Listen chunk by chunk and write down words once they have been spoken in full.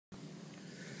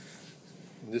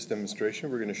In this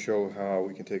demonstration, we're going to show how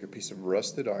we can take a piece of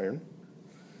rusted iron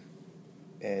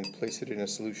and place it in a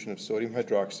solution of sodium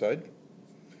hydroxide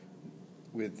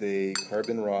with a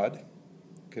carbon rod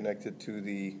connected to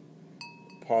the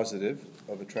positive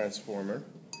of a transformer,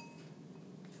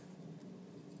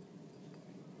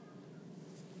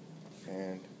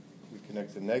 and we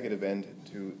connect the negative end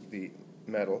to the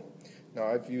metal. Now,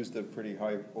 I've used a pretty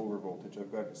high over voltage. I've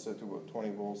got it set to about 20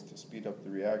 volts to speed up the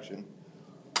reaction.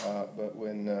 But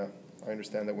when I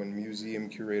understand that when museum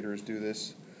curators do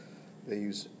this, they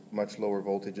use much lower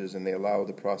voltages and they allow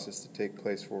the process to take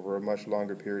place for over a much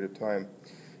longer period of time.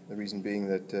 The reason being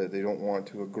that they don't want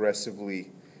to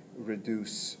aggressively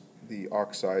reduce the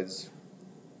oxides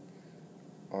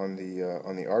on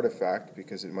the artifact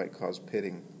because it might cause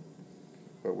pitting.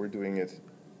 But we're doing it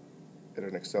at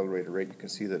an accelerated rate. You can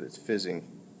see that it's fizzing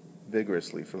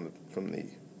vigorously from the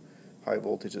high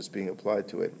voltage that's being applied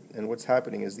to it. And what's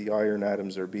happening is the iron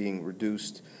atoms are being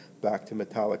reduced back to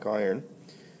metallic iron,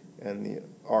 and the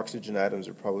oxygen atoms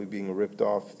are probably being ripped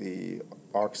off the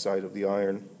oxide of the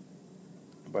iron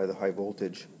by the high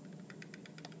voltage.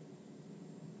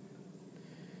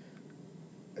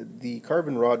 The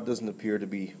carbon rod doesn't appear to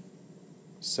be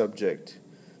subject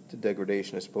to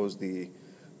degradation. I suppose the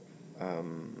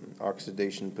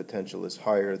oxidation potential is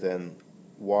higher than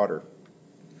water.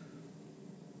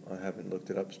 I haven't looked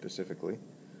it up specifically,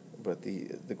 but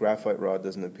the graphite rod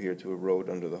doesn't appear to erode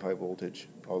under the high voltage,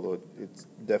 although it's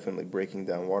definitely breaking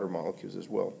down water molecules as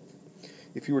well.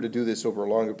 If you were to do this over a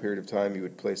longer period of time, you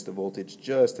would place the voltage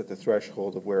just at the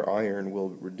threshold of where iron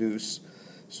will reduce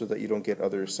so that you don't get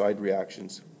other side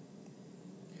reactions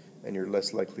and you're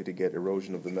less likely to get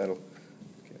erosion of the metal.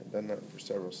 Okay, I've done that for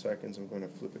several seconds. I'm going to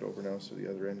flip it over now so the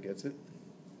other end gets it.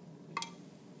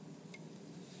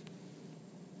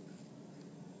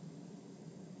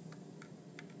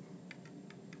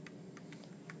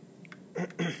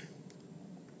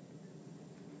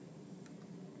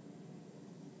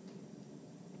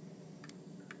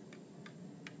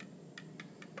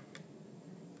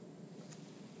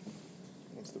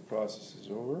 Once the process is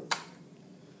over,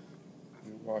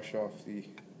 we wash off the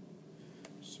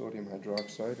sodium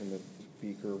hydroxide in the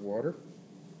beaker of water.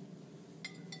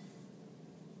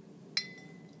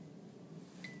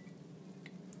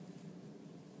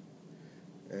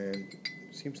 And it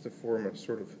seems to form a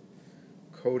sort of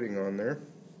coating on there,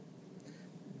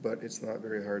 but it's not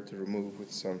very hard to remove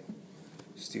with some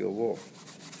steel wool.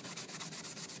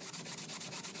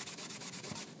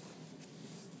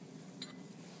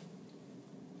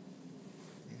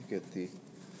 You get the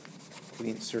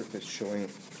clean surface showing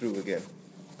through again.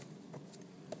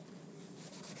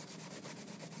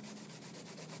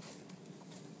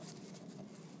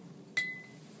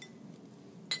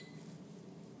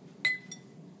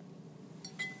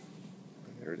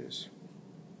 And there it is.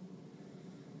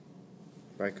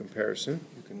 By comparison,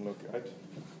 you can look at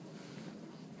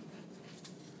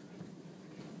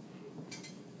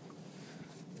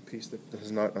a piece that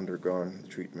has not undergone the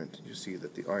treatment. You see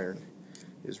that the iron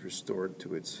is restored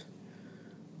to its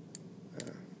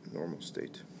normal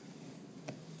state.